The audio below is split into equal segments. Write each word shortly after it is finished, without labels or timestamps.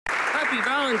Happy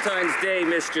Valentine's Day,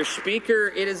 Mr.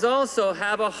 Speaker. It is also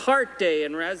Have a Heart Day,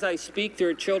 and as I speak, there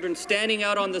are children standing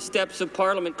out on the steps of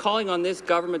Parliament calling on this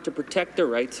government to protect the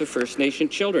rights of First Nation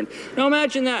children. Now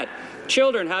imagine that.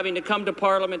 Children having to come to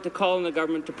Parliament to call on the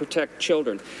government to protect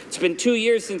children. It's been 2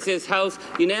 years since this House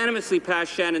unanimously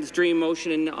passed Shannon's dream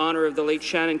motion in honour of the late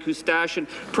Shannon Coustashian,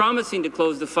 promising to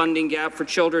close the funding gap for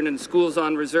children in schools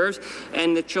on reserves,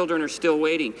 and the children are still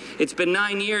waiting. It's been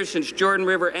 9 years since Jordan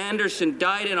River Anderson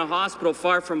died in a hospital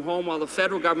far from home while the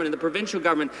federal government and the provincial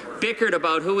government bickered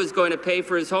about who was going to pay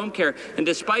for his home care. And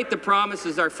despite the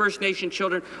promises, our First Nation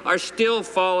children are still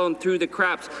falling through the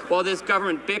cracks while this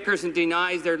government bickers and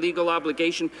denies their legal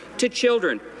obligation to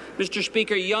children. Mr.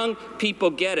 Speaker, young people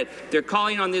get it. They're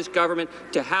calling on this government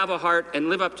to have a heart and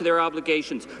live up to their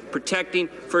obligations, protecting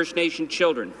First Nation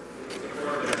children.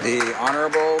 The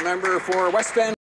honourable member for West End.